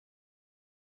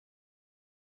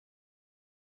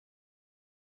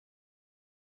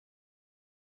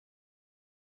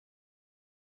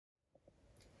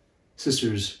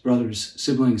sisters, brothers,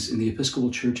 siblings in the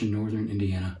Episcopal Church in Northern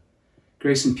Indiana.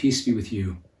 Grace and peace be with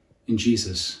you in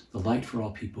Jesus, the light for all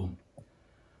people.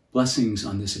 Blessings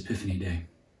on this Epiphany Day.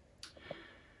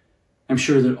 I'm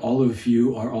sure that all of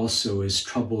you are also as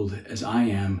troubled as I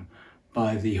am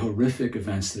by the horrific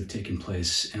events that have taken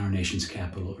place in our nation's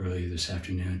capital earlier this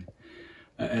afternoon.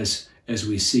 As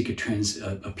we seek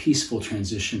a peaceful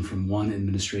transition from one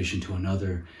administration to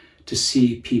another, to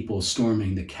see people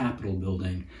storming the Capitol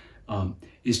building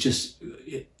is just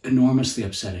enormously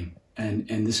upsetting.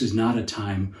 And this is not a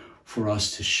time for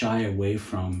us to shy away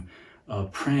from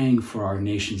praying for our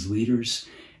nation's leaders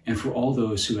and for all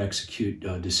those who execute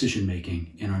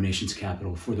decision-making in our nation's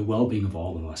capital for the well-being of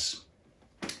all of us.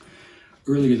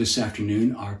 Earlier this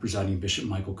afternoon, our presiding Bishop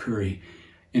Michael Curry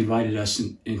invited us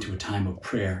into a time of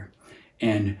prayer.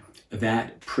 And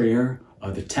that prayer,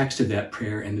 the text of that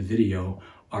prayer and the video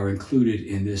are included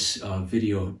in this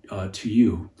video to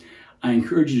you. I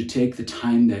encourage you to take the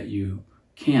time that you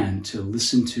can to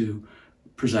listen to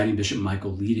Presiding Bishop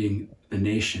Michael leading the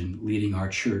nation, leading our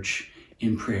church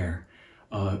in prayer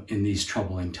in these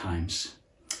troubling times.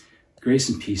 Grace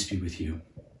and peace be with you.